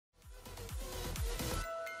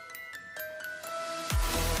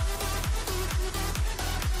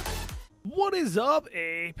What is up?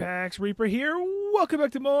 ApexReaper here. Welcome back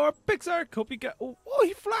to more PixARK. Hope you got. Oh,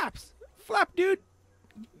 he flaps. Flap, dude.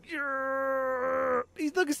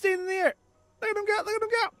 He's looking staying in the air. Look at him go. Look at him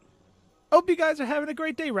go. Hope you guys are having a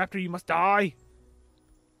great day. Raptor, you must die.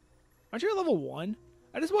 Aren't you at level 1?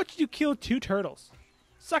 I just watched you kill 2 turtles.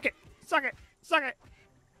 Suck it. Suck it. Suck it.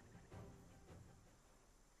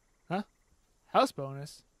 Huh? House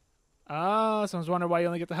bonus? Ah, someone's wondering why you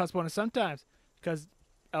only get the house bonus sometimes. Because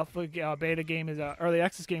alpha beta game is early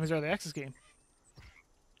access game is early access game.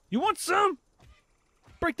 You want some?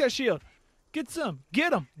 Break that shield. Get some.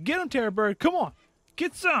 Get him. Get him, Terror Bird. Come on.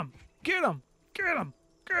 Get some. Get him. Get him.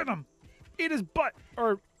 Get him. Eat his butt.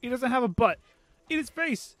 Or he doesn't have a butt. Eat his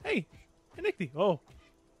face. Hey. Hey, Nicky. Oh.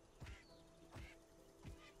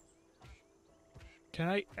 Can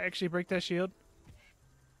I actually break that shield?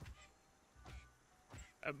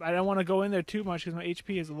 I don't want to go in there too much because my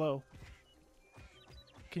HP is low.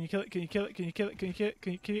 Can you kill it? Can you kill it? Can you kill it? Can you kill it?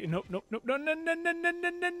 Can you kill it? Nope, nope, nope, no, no, no, no, no, no,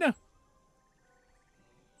 no, no.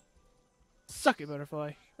 Suck it,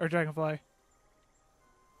 butterfly. Or dragonfly.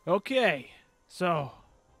 Okay. So,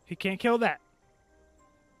 he can't kill that.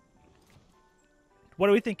 What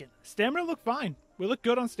are we thinking? Stamina look fine. We look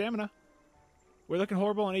good on stamina. We're looking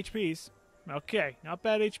horrible on HPs. Okay, not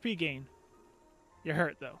bad HP gain. You're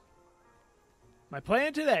hurt, though. My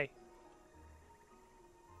plan today.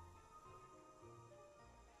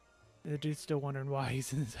 The dude's still wondering why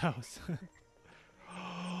he's in his house.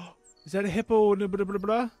 Is that a hippo? It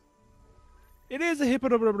is a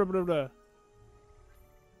hippo.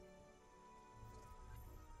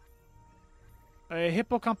 A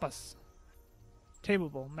hippocampus.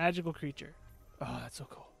 Tameable, magical creature. Oh, that's so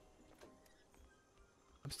cool.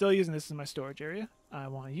 I'm still using this in my storage area. I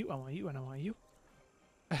want you, I want you, and I want you.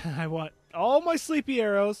 I want all my sleepy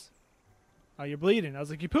arrows. Oh, you're bleeding. I was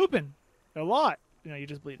like, you're pooping. A lot. No, you're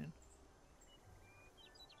just bleeding.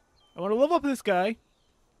 I want to level up this guy.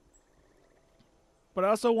 But I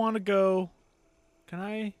also want to go... Can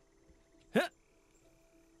I...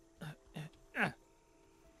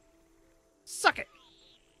 Suck it!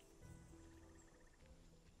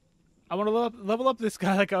 I want to level up this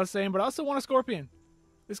guy like I was saying, but I also want a scorpion.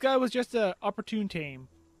 This guy was just a opportune tame.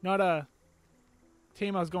 Not a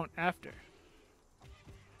tame I was going after.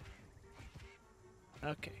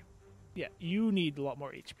 Okay. Yeah, you need a lot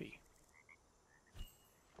more HP.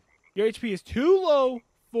 Your HP is too low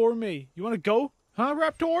for me. You want to go? Huh,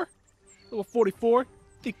 Raptor? Level 44.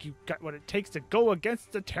 Think you got what it takes to go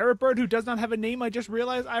against the Terror Bird who does not have a name? I just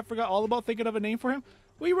realized I forgot all about thinking of a name for him.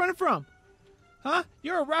 Where are you running from? Huh?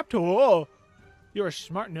 You're a Raptor. Oh. You're a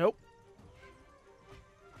smart... Nope.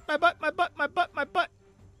 My butt, my butt, my butt, my butt.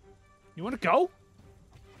 You want to go?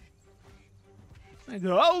 I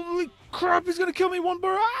go, holy crap, he's going to kill me one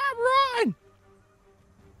more. Ah, run!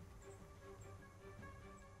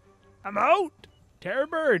 I'm out! Terror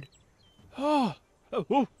Bird! Oh,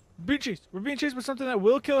 being chased. We're being chased by something that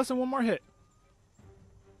will kill us in one more hit.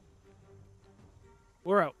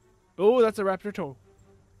 We're out. Oh, that's a raptor toe.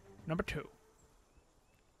 Number 2.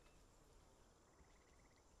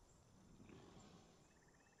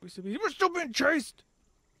 We're still being chased!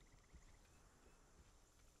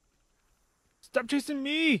 Stop chasing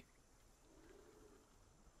me!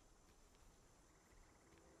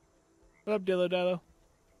 What up, Dillo Dillo?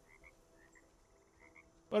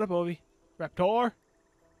 What up, Ovi? Raptor?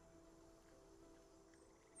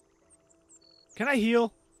 Can I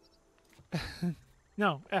heal?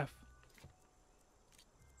 No, F.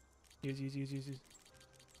 Use.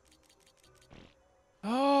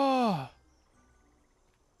 Oh!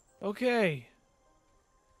 Okay.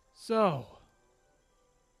 So.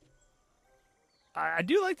 I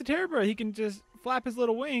do like the Terror Bird. He can just flap his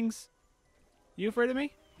little wings. You afraid of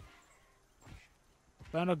me?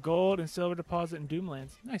 Found a gold and silver deposit in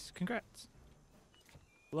Doomlands. Nice, congrats.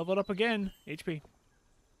 Leveled up again. HP.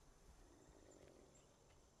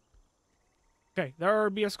 Okay, there will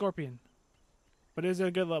be a scorpion. But is it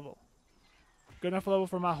a good level? Good enough level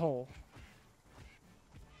for my hole.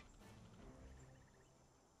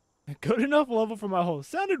 Good enough level for my hole.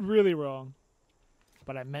 Sounded really wrong.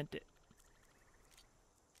 But I meant it.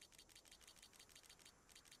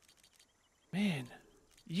 Man.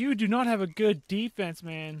 You do not have a good defense,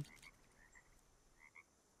 man.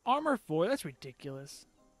 Armor 4? That's ridiculous.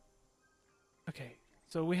 Okay,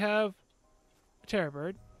 so we have a Terror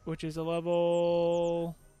Bird, which is a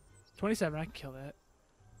level 27. I can kill that.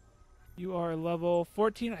 You are level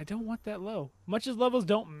 14. I don't want that low. Much as levels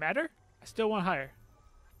don't matter, I still want higher.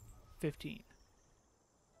 15.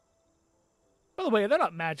 By the way, they're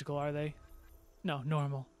not magical, are they? No,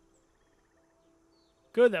 normal.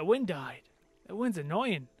 Good, that wind died. That wind's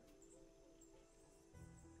annoying.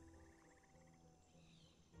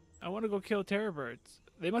 I want to go kill terror birds.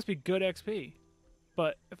 They must be good XP.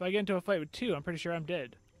 But if I get into a fight with 2, I'm pretty sure I'm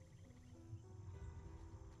dead.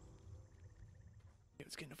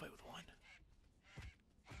 Let's get in a fight with 1.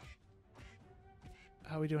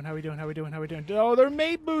 How we doing? How we doing? How we doing? How we doing? Oh, they're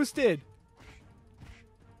mate boosted!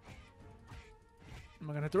 Am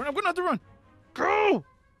I gonna have to run? I'm gonna have to run! Go!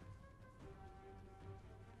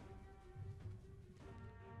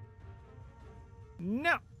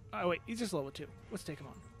 No! Oh, wait. He's just level 2. Let's take him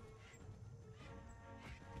on.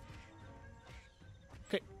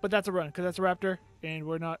 Okay, but that's a run, because that's a raptor, and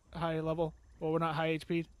we're not high level. Well, we're not high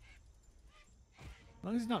HP. As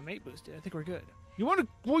long as he's not mate boosted, I think we're good. You want to?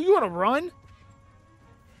 Well, you want to run?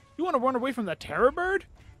 You want to run away from the terror bird?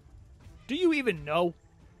 Do you even know?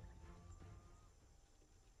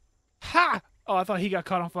 Ha! Oh, I thought he got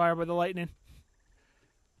caught on fire by the lightning.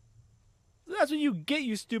 That's what you get,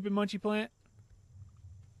 you stupid munchy plant.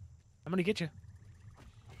 I'm gonna get you.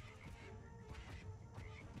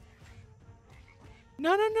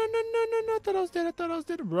 No, no, no, no, no, no, no! I thought I was dead. I thought I was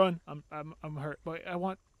dead. Run! I'm hurt. But I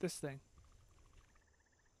want this thing.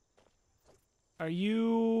 Are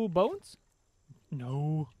you bones?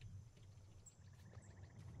 No.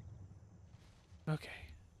 Okay.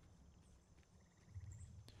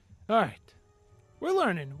 All right. We're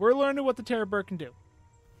learning. We're learning what the terror bird can do.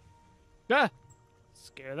 Ah!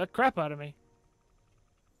 Scare the crap out of me.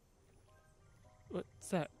 What's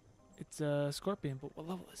that? It's a scorpion, but what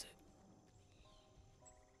level is it?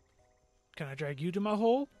 Can I drag you to my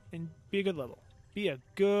hole and be a good level? Be a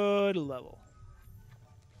good level.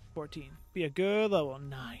 14. Be a good level.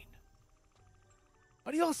 9.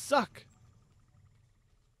 Why do y'all suck?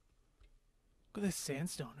 Look at this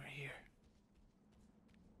sandstone right here.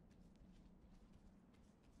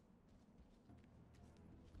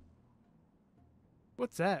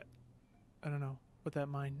 What's that? I don't know what that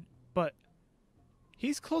mine, but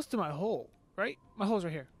he's close to my hole, right? My hole's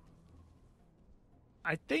right here.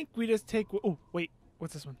 I think we just take... Oh, wait.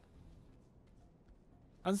 What's this one?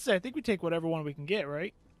 I was gonna say, I think we take whatever one we can get,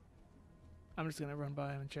 right? I'm just gonna run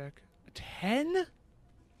by him and check. A 10?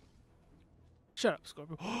 Shut up,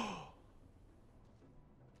 Scorpio.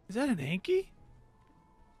 Is that an Anki?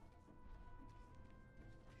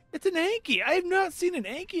 It's an Anki. I have not seen an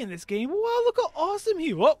Anki in this game. Wow, look how awesome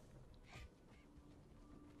he... Whoa!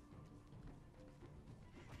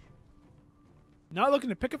 Not looking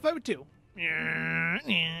to pick a fight with 2.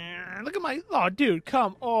 Look at my... Oh, dude,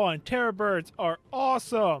 come on. Terror birds are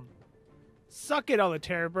awesome. Suck it, all the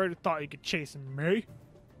terror bird. Thought you could chase me.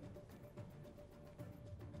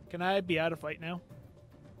 Can I be out of fight now?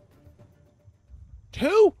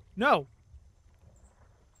 2? No.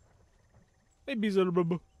 Maybe he's a little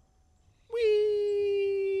bit...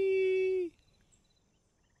 Whee!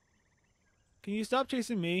 Can you stop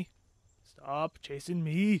chasing me? Stop chasing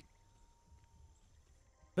me.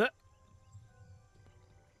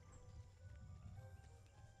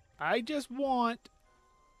 I just want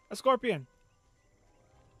a scorpion.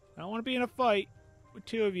 I don't want to be in a fight with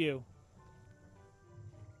 2 of you.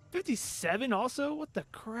 57 also? What the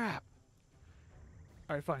crap?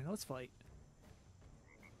 Alright, fine. Let's fight.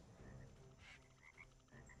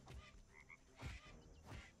 I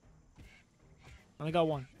only got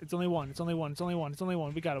 1. It's only 1. It's only 1. It's only 1. It's only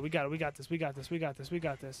 1. We got it. We got it. We got this. We got this. We got this. We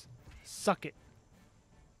got this. Suck it.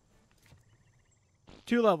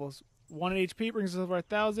 2 levels. 1 HP brings us over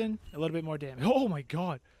 1,000. A little bit more damage. Oh my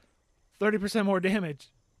god. 30% more damage.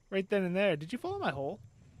 Right then and there. Did you follow my hole?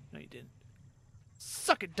 No, you didn't.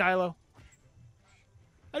 Suck it, Dilo.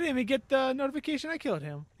 I didn't even get the notification I killed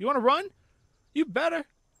him. You want to run? You better.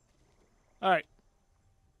 Alright.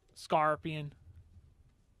 Scorpion.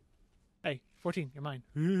 Hey, 14. You're mine.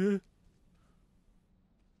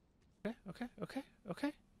 Okay, okay, okay,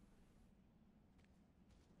 okay.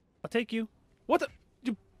 I'll take you. What the...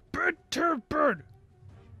 Bird!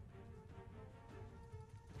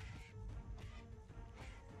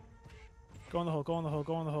 Go in the hole, go in the hole,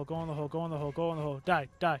 go in the hole, go in the hole, go in the hole, go in the hole. Die,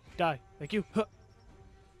 die, die. Thank you. Huh.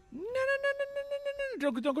 No.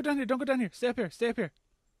 Don't go down here, don't go down here. Stay up here, stay up here.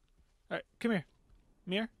 Alright, come here.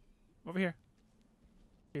 Mirror, over here.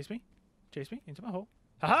 Chase me into my hole.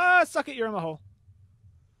 Haha, suck it, you're in my hole.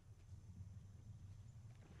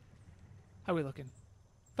 How we looking?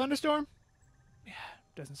 Thunderstorm? Yeah.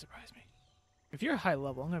 Doesn't surprise me. If you're high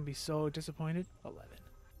level, I'm going to be so disappointed. 11.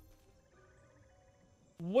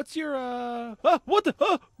 What's your, what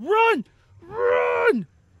the, run! Run!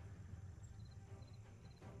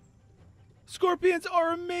 Scorpions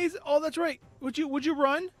are amazing. Oh, that's right. Would you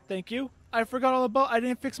run? Thank you. I forgot all about, I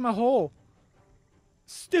didn't fix my hole.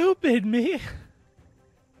 Stupid me.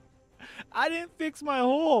 I didn't fix my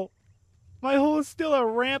hole. My hole is still a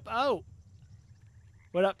ramp out.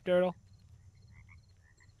 What up, turtle?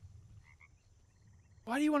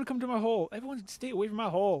 Why do you want to come to my hole? Everyone stay away from my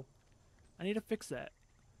hole. I need to fix that.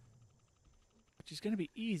 Which is going to be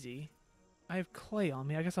easy. I have clay on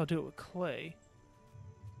me. I guess I'll do it with clay.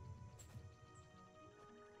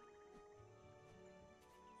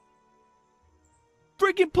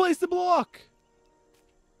 Freaking place the block!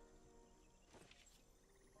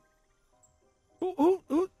 Ooh,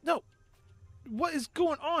 no. What is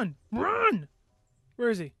going on? Run! Where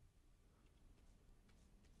is he?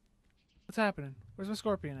 What's happening? Where's my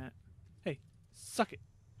scorpion at? Hey, suck it.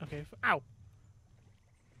 Okay, ow.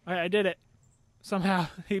 I did it. Somehow,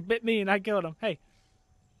 he bit me and I killed him. Hey,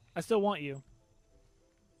 I still want you.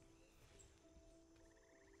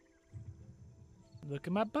 Look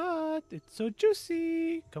at my butt. It's so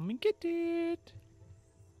juicy. Come and get it.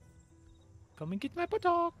 Come and get my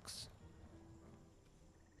buttocks.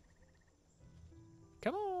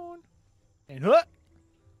 Come on. And hook.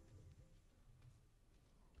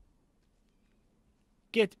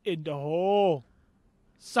 Get in the hole.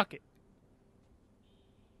 Suck it.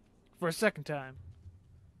 For a second time.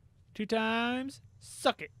 2 times.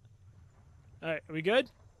 Suck it. Alright, are we good?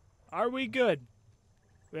 Are we good?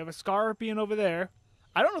 We have a scorpion over there.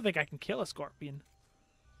 I don't think I can kill a scorpion.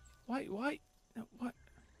 Why? No, what?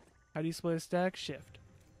 How do you split a stack? Shift.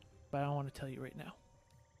 But I don't want to tell you right now.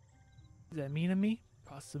 Does that mean to me?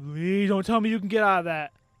 Possibly. Don't tell me you can get out of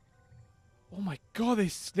that. Oh my god,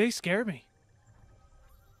 they scared me.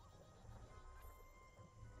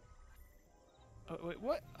 Oh, wait,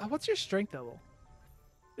 what? What's your strength level?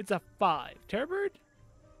 It's a 5. Terrorbird?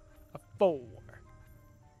 A 4.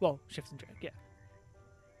 Well, shifts and drag, yeah.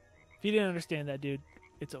 If you didn't understand that, dude,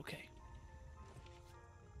 it's okay.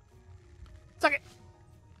 Suck it!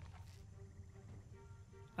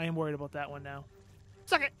 I am worried about that one now.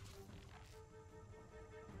 Suck it!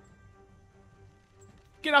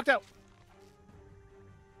 Get knocked out!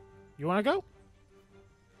 You want to go?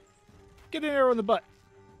 Get an arrow in the butt.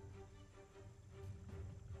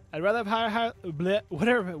 I'd rather have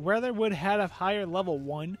rather would have higher level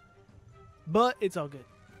 1, but it's all good.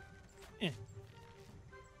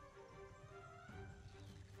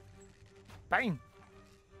 Bang!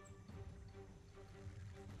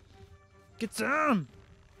 Get some!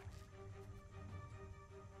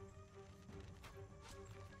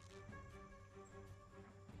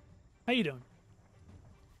 How you doing?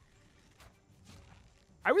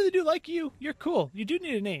 I really do like you. You're cool. You do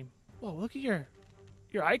need a name. Whoa, look at your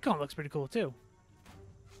icon looks pretty cool too.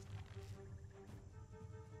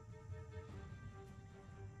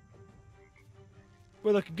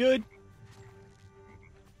 We're looking good.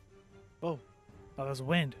 Oh, that was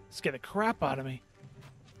wind. Scared the crap out of me.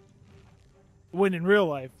 Wind in real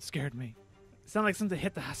life scared me. It sounded like something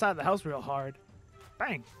hit the side of the house real hard.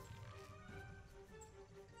 Bang.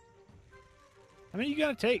 How many you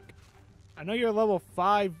gotta take? I know you're a level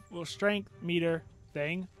 5 strength meter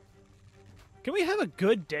thing. Can we have a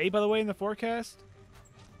good day, by the way, in the forecast?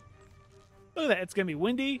 Look at that. It's gonna be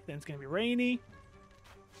windy, then it's gonna be rainy.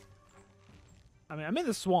 I mean, I'm in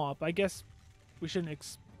the swamp. I guess we shouldn't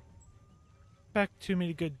expect too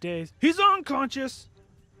many good days. He's unconscious!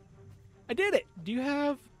 I did it! Do you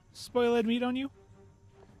have spoiled meat on you?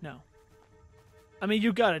 No. I mean,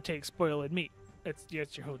 you gotta take spoiled meat. That's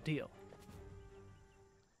your whole deal.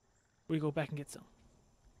 We go back and get some.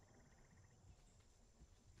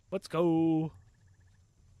 Let's go.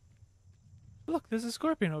 Look, there's a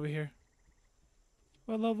scorpion over here.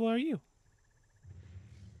 What level are you?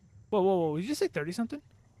 Whoa. Did you just say 30-something?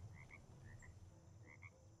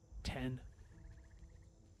 10.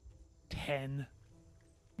 10.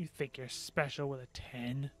 You think you're special with a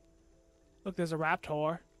 10? Look, there's a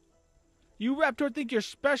raptor. You raptor think you're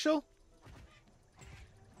special?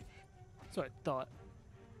 That's what I thought.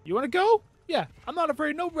 You want to go? Yeah, I'm not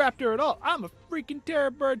afraid of no raptor at all. I'm a freaking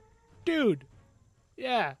terrorbird dude.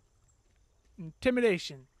 Yeah.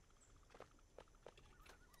 Intimidation.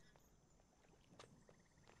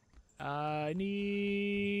 I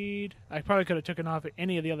probably could have taken off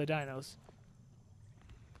any of the other dinos.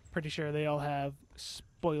 Pretty sure they all have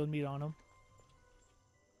spoiled meat on them.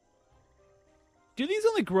 Do these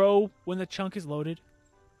only grow when the chunk is loaded?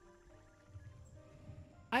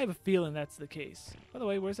 I have a feeling that's the case. By the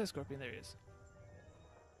way, where's that scorpion? There he is.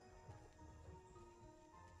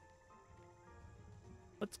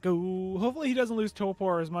 Let's go. Hopefully he doesn't lose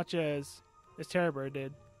torpor as much as this terrorbird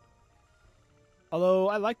did. Although,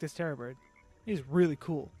 I like this terrorbird. He's really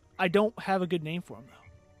cool. I don't have a good name for him,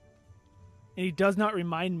 though. And he does not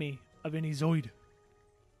remind me of any Zoid.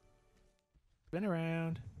 Been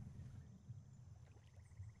around.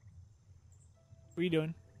 What are you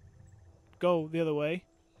doing? Go the other way.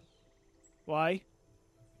 Why?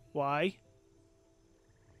 Why?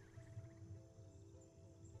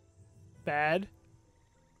 Bad.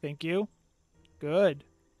 Thank you. Good.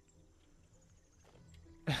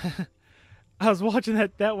 I was watching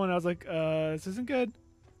that one. I was like, this isn't good.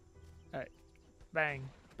 All right. Bang,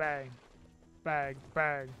 bang, bang,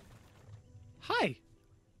 bang. Hi.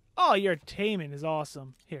 Oh, your taming is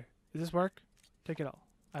awesome. Here, does this work? Take it all.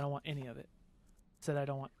 I don't want any of it. Said I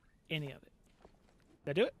don't want any of it.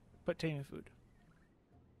 Did I do it? Put taming food.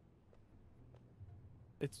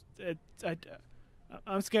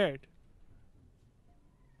 I'm scared.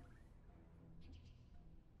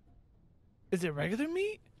 Is it regular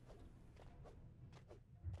meat?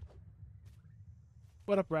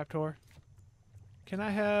 What up, Raptor? Can I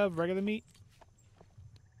have regular meat?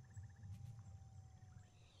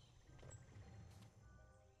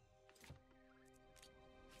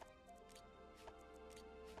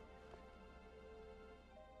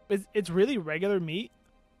 It's really regular meat?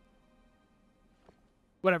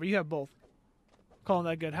 Whatever, you have both. Calling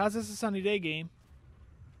that good. How's this a sunny day game?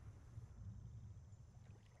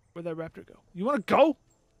 Where'd that raptor go? You want to go?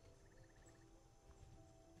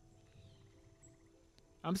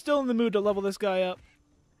 I'm still in the mood to level this guy up.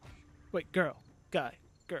 Wait, girl. Guy.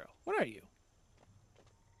 Girl. What are you?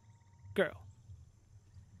 Girl.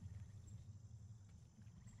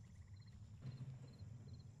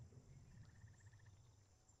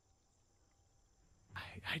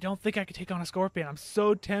 I don't think I could take on a scorpion. I'm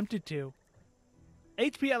so tempted to.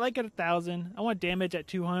 HP I like at 1,000. I want damage at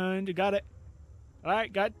 200. Got it.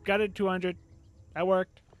 Alright, got it at 200. That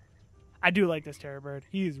worked. I do like this terror bird.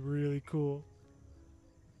 He is really cool.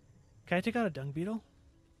 Can I take out a dung beetle?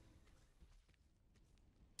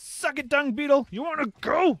 Suck it, dung beetle! You wanna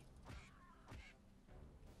go?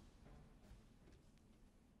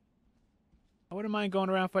 I wouldn't mind going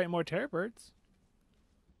around fighting more terror birds.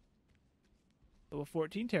 Level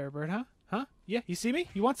 14 terror bird, huh? Huh? Yeah, you see me?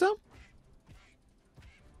 You want some?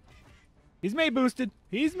 He's mate boosted.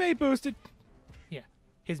 He's mate boosted. Yeah,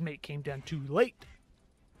 his mate came down too late.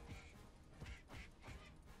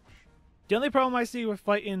 The only problem I see with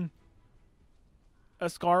fighting a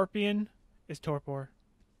scorpion is torpor.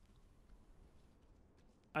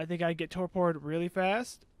 I think I'd get torpored really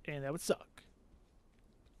fast, and that would suck.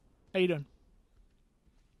 How you doing?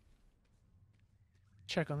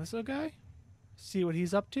 Check on this little guy. See what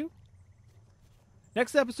he's up to.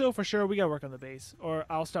 Next episode, for sure, we gotta work on the base. Or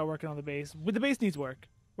I'll start working on the base. The base needs work.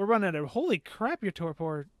 We're running out of... Holy crap, your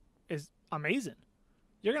torpor is amazing.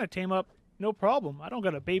 You're gonna tame up, no problem. I don't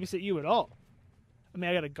gotta babysit you at all. I mean,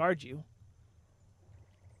 I gotta guard you.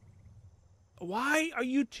 Why are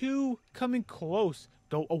you two coming close?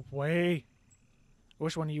 Go away. I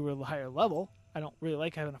wish one of you were a higher level. I don't really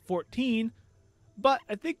like having a 14. But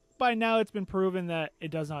I think by now it's been proven that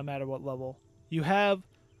it does not matter what level you have.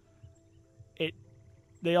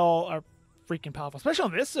 They all are freaking powerful. Especially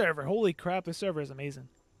on this server. Holy crap, this server is amazing.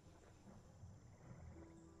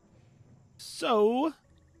 So,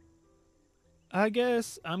 I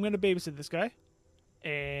guess I'm going to babysit this guy.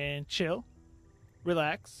 And chill.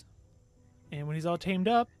 Relax. And when he's all tamed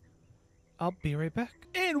up, I'll be right back.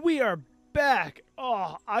 And we are back.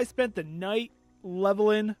 Oh, I spent the night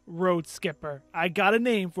leveling RoadSkipper. I got a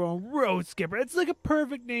name for him, RoadSkipper. It's like a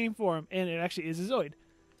perfect name for him. And it actually is a Zoid.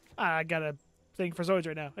 I got a thing for Zoids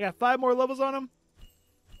right now. I got 5 more levels on him.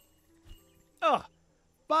 Oh,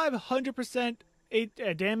 500%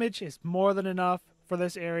 damage is more than enough for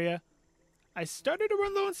this area. I started to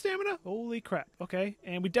run low on stamina. Holy crap. Okay,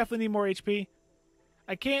 and we definitely need more HP.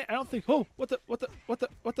 I don't think, oh, what the,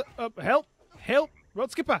 help,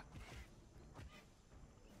 RoadSkipper.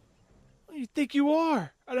 What do you think you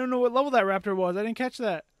are? I don't know what level that raptor was. I didn't catch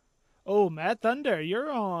that. Oh, Mad Thunder,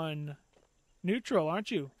 you're on neutral,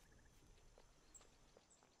 aren't you?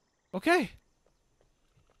 Okay.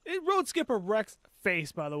 RoadSkipper wrecks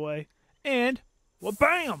face, by the way. And, well,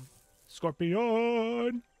 bam!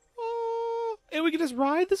 Scorpion! Oh, and we can just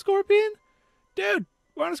ride the scorpion? Dude,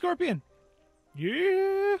 we're on a scorpion.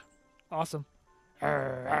 Yeah! Awesome. Oh,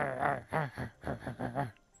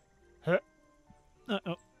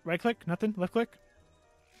 right click, nothing. Left click.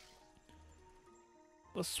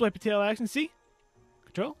 Little swipey tail action. See?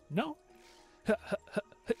 Control? No. Get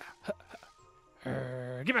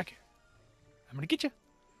back here. I'm gonna get you.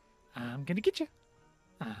 I'm gonna get you.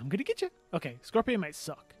 I'm gonna get you. Okay, scorpion might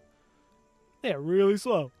suck. They are really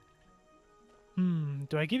slow.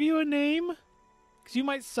 Do I give you a name? Because you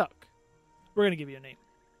might suck. We're gonna give you a name.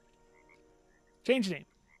 Change name.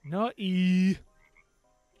 Not E.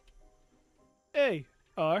 A.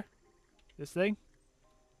 R. This thing.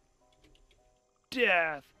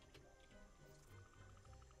 death.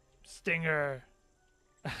 Stinger.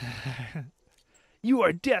 You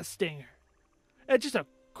are Death Stinger. That's just a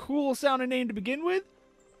cool sounding name to begin with.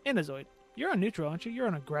 Anazoid, you're on neutral, aren't you? You're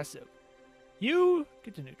on aggressive. You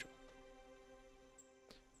get to neutral.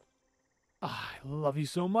 I love you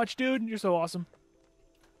so much, dude. You're so awesome.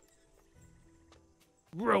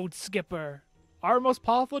 RoadSkipper. Our most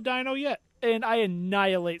powerful dino yet. And I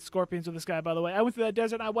annihilate scorpions with this guy, by the way. I went through that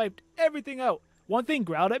desert and I wiped everything out. One thing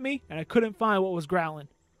growled at me, and I couldn't find what was growling.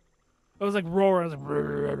 It was like roaring.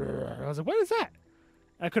 I was like, what is that?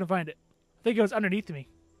 And I couldn't find it. I think it was underneath me.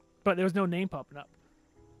 But there was no name popping up.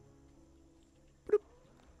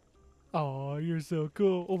 Oh, you're so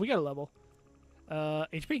cool. Oh, we got a level.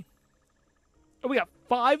 HP. Oh, we got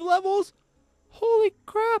 5 levels? Holy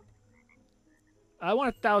crap. I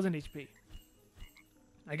want 1,000 HP.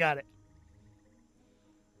 I got it.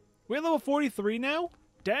 We're level 43 now?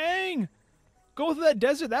 Dang! Going through that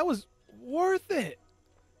desert, that was worth it.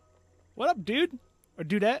 What up, dude? Or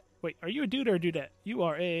dudette? Wait, are you a dude or a dudette? You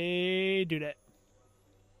are a dudette.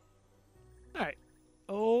 Alright.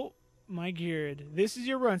 Oh my god. This is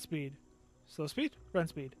your run speed. Slow speed? Run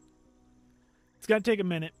speed. It's gonna take a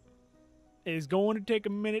minute. It is going to take a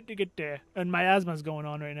minute to get there. And my asthma's going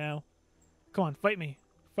on right now. Come on, fight me.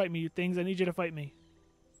 Fight me, you things. I need you to fight me.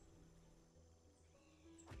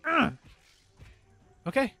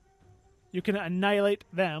 Okay. You can annihilate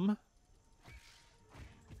them.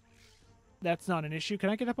 That's not an issue. Can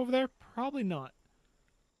I get up over there? Probably not.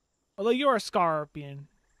 Although you're a scorpion,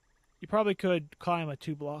 you probably could climb a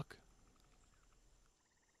 2-block.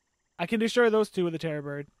 I can destroy those 2 with a terror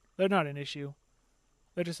bird. They're not an issue.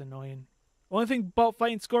 They're just annoying. Only thing about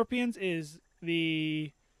fighting scorpions is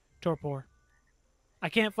the torpor. I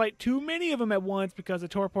can't fight too many of them at once because the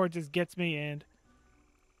torpor just gets me and...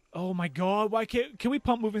 Oh my god, why can't... Can we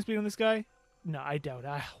pump movement speed on this guy? No, I doubt.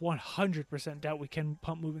 I 100% doubt we can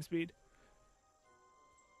pump movement speed.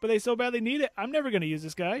 But they so badly need it. I'm never going to use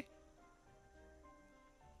this guy.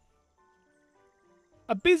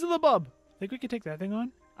 A Beelzebub. Think we can take that thing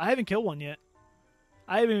on? I haven't killed one yet.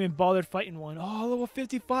 I haven't even bothered fighting one. Oh, level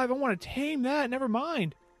 55. I want to tame that. Never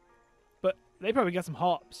mind. But they probably got some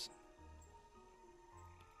hops.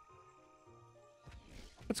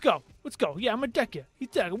 Let's go. Let's go. Yeah, I'm going to deck you. He's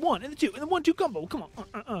deck 1 and the 2 and the 1-2 combo. Come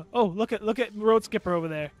on. Oh, look at RoadSkipper over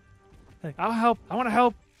there. Hey, I'll help. I want to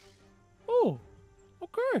help. Oh.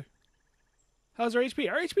 Okay. How's our HP?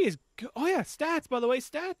 Our HP is good. Oh, yeah. Stats, by the way.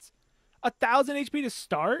 Stats. 1,000 HP to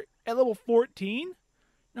start at level 14.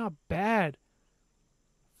 Not bad.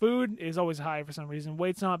 Food is always high for some reason.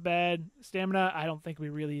 Weight's not bad. Stamina, I don't think we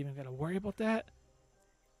really even got to worry about that.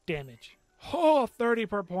 Damage. Oh, 30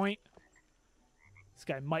 per point. This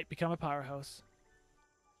guy might become a powerhouse.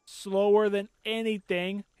 Slower than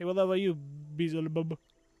anything. Hey, what level are you, Beelzebub?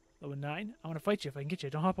 Level 9? I want to fight you if I can get you.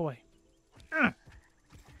 Don't hop away.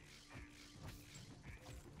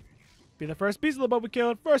 Be the first Beelzebub we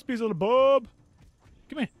killed. First Beelzebub.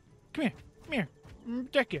 Come here. Come here. Come here.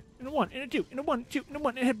 Protect you. In a 1, in a 2, in a 1, 2, in a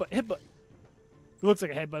 1, in a headbutt. Headbutt. It looks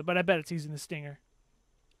like a headbutt, but I bet it's using the stinger.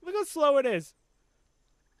 Look how slow it is.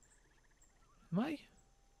 Am I?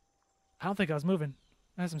 I don't think I was moving.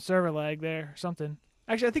 I had some server lag there or something.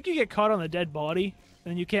 Actually, I think you get caught on the dead body,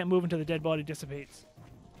 and then you can't move until the dead body dissipates.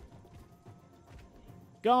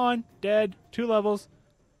 Gone. Dead. 2 levels.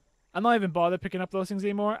 I'm not even bothered picking up those things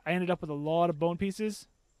anymore. I ended up with a lot of bone pieces.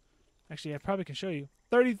 Actually, I probably can show you.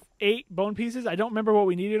 38 bone pieces. I don't remember what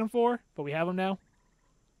we needed them for, but we have them now.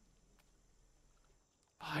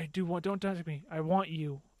 I do want... Don't touch me. I want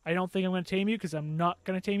you. I don't think I'm going to tame you because I'm not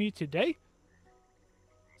going to tame you today.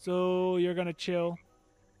 So you're going to chill.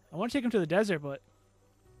 I want to take him to the desert, but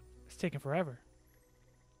it's taking forever.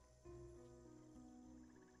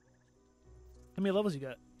 How many levels you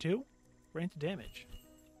got? 2? We're into damage.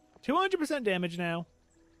 200% damage now.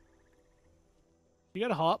 You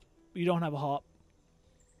got a hop. You don't have a hop.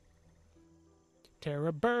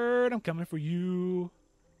 Terror bird, I'm coming for you.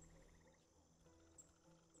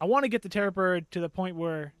 I want to get the terror bird to the point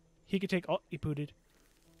where he can take... Oh, he pooted.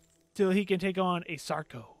 Till he can take on a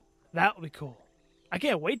Sarco. That would be cool. I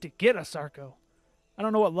can't wait to get a Sarco. I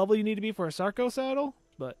don't know what level you need to be for a Sarco saddle,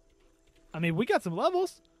 but... I mean, we got some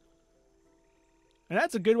levels. And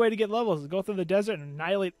that's a good way to get levels, is go through the desert and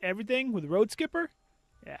annihilate everything with RoadSkipper.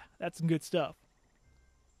 Yeah, that's some good stuff.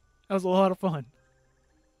 That was a lot of fun.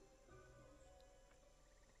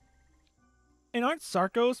 And aren't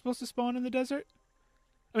Sarcos supposed to spawn in the desert?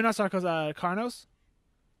 I mean, not Sarcos, Carnos?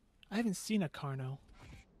 I haven't seen a Carno.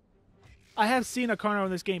 I have seen a Carno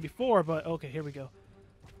in this game before, but okay, here we go.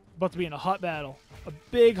 About to be in a hot battle. A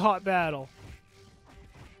big hot battle.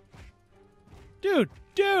 Dude!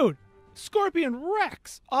 Scorpion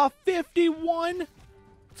Rex off 51.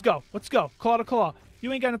 Let's go. Claw to claw.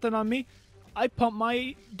 You ain't got nothing on me. I pump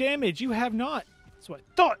my damage. You have not. That's what I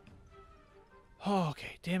thought. Oh,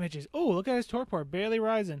 okay, damage is... Oh, look at his torpor. Barely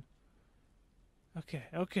rising. Okay.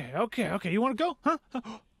 You want to go? Huh?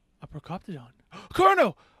 A Procoptodon.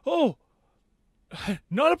 Carno! Oh!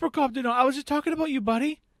 Not a Procoptodon. I was just talking about you,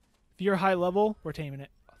 buddy. If you're high level, we're taming it.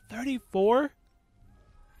 34?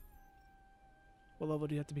 What level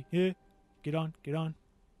do you have to be? Yeah. Get on.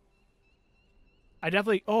 I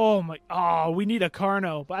definitely... Oh, my... Oh, we need a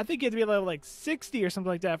Carno. But I think you have to be level, like, 60 or something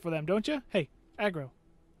like that for them, don't you? Hey, aggro.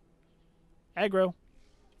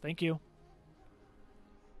 Thank you.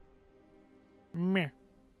 Meh.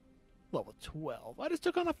 Level 12. I just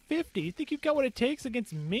took on a 50. You think you've got what it takes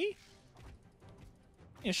against me?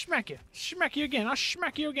 Yeah, smack you. Smack you again. I'll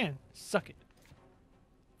smack you again. Suck it.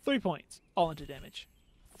 3 points. All into damage.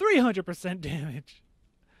 300% damage.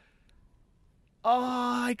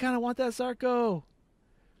 Oh, I kind of want that Sarko.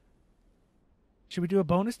 Should we do a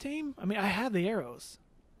bonus team? I mean, I have the arrows.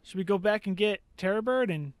 Should we go back and get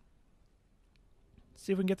Terrorbird and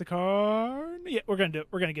see if we can get the Carno? Yeah, we're going to do it.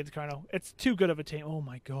 We're going to get the Carno. It's too good of a team. Oh,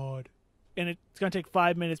 my God. And it's going to take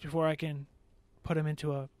 5 minutes before I can put him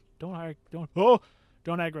into a... Don't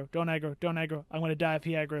aggro. I'm going to die if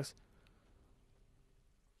he aggros.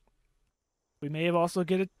 We may have also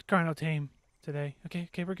get a Carno tame today. Okay,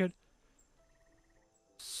 we're good.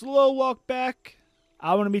 Slow walk back.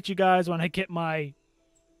 I want to meet you guys when I get my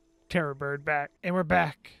Terrorbird back. And we're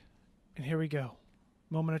back. And here we go.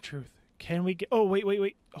 Moment of truth. Can we get... Oh,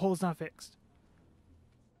 wait. Hole is not fixed.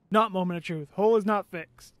 Not moment of truth. Hole is not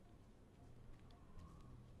fixed.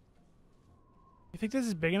 You think this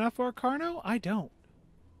is big enough for a Carno? I don't.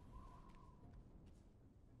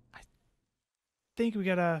 I think we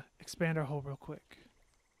gotta expand our hole real quick.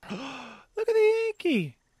 Look at the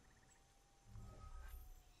Yankee!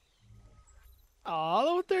 Aw,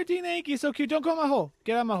 level 13 Yankee, so cute. Don't go in my hole.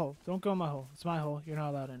 Get out of my hole. Don't go in my hole. It's my hole. You're not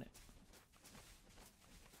allowed in it.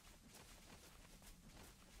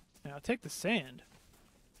 Now, I'll take the sand.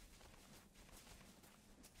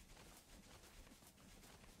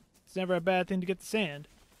 It's never a bad thing to get the sand.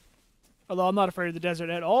 Although I'm not afraid of the desert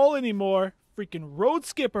at all anymore. Freaking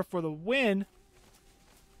RoadSkipper for the win.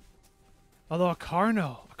 Although a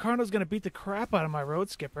Carno's going to beat the crap out of my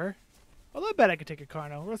RoadSkipper. Although I bet I could take a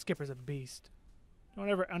Carno. RoadSkipper's a beast. Don't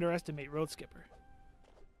ever underestimate RoadSkipper.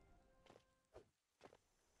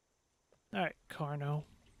 Alright, Carno.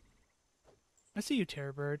 I see you,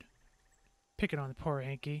 Terrorbird. Picking on the poor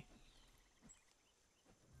Yankee.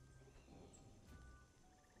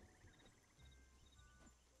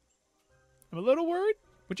 I'm a little worried.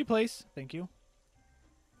 Would you place? Thank you.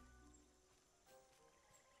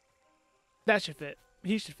 That should fit.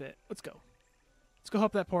 He should fit. Let's go. Let's go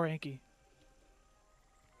help that poor Yankee.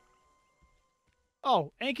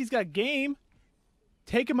 Oh, Anky's got game.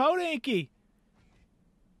 Take him out, Anky.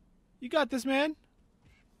 You got this, man.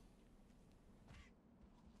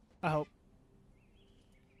 I hope.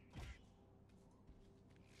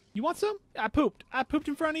 You want some? I pooped. I pooped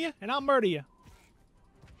in front of you, and I'll murder you.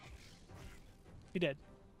 He did.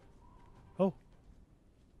 Oh.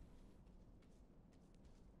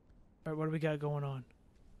 Alright, what do we got going on?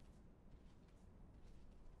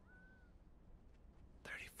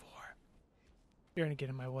 34. You're gonna get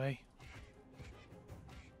in my way.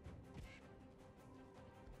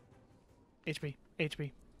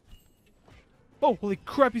 HP. Oh, holy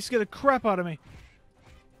crap, you scared the crap out of me.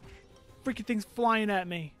 Freaking thing's flying at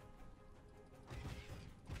me.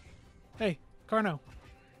 Hey, Carno.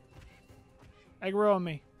 Aggro on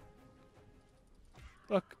me.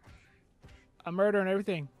 Look. I'm murdering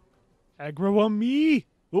everything. Aggro on me!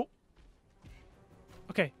 Oh.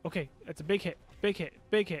 Okay. That's a big hit. Big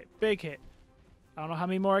hit. I don't know how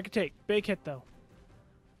many more I can take. Big hit, though.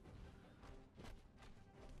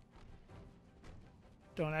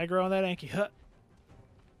 Don't aggro on that Anky. Huh.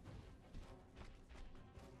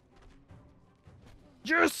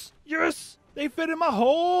 Yes! They fit in my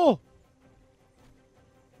hole!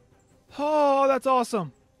 Oh, that's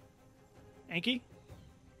awesome. Anky,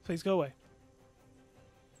 please go away.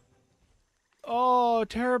 Oh,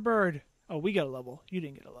 Terrorbird. Oh, we got a level. You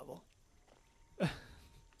didn't get a level.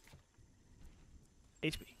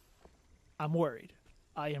 HP. I'm worried.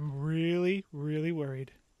 I am really, really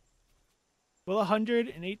worried. Will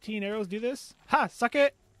 118 arrows do this? Ha! Suck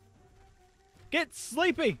it! Get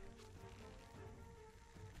sleepy!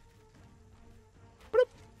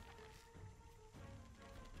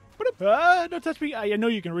 Don't touch me. I know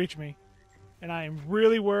you can reach me. And I am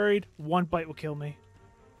really worried one bite will kill me.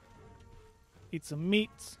 Eat some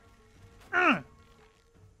meats.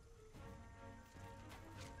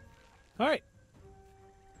 Alright.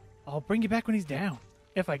 I'll bring you back when he's down.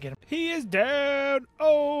 If I get him. He is down!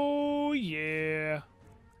 Oh, yeah.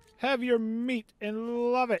 Have your meat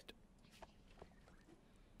and love it.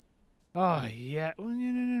 Oh, yeah.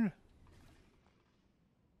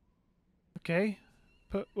 Okay.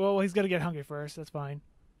 Well, he's got to get hungry first. That's fine.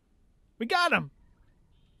 We got him!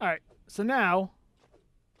 Alright, so now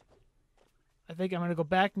I think I'm going to go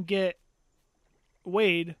back and get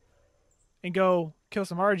Wade and go kill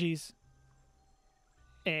some Argies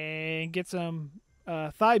and get some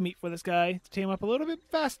thigh meat for this guy to tame up a little bit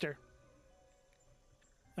faster.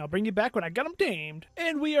 I'll bring you back when I got him tamed.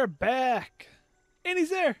 And we are back. And he's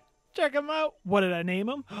there. Check him out. What did I name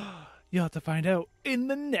him? You'll have to find out in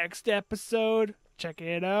the next episode. Check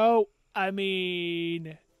it out. I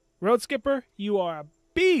mean, RoadSkipper, you are a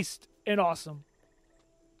beast and awesome.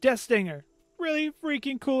 Death Stinger, really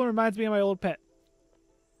freaking cool and reminds me of my old pet.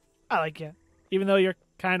 I like you. Even though you're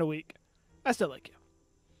kind of weak, I still like you.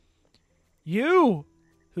 You,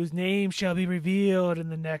 whose name shall be revealed in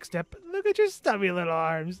the next look at your stubby little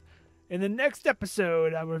arms. In the next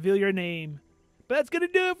episode, I'll reveal your name. But that's going to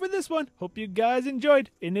do it for this one. Hope you guys enjoyed.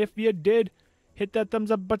 And if you did, hit that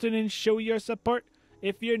thumbs up button and show your support.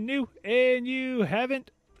 If you're new and you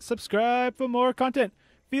haven't subscribed for more content,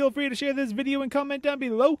 feel free to share this video and comment down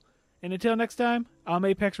below. And until next time, I'm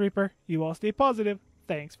ApexReaper. You all stay positive.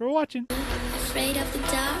 Thanks for watching. Afraid of the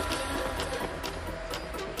dark?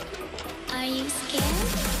 Are you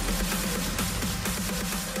scared?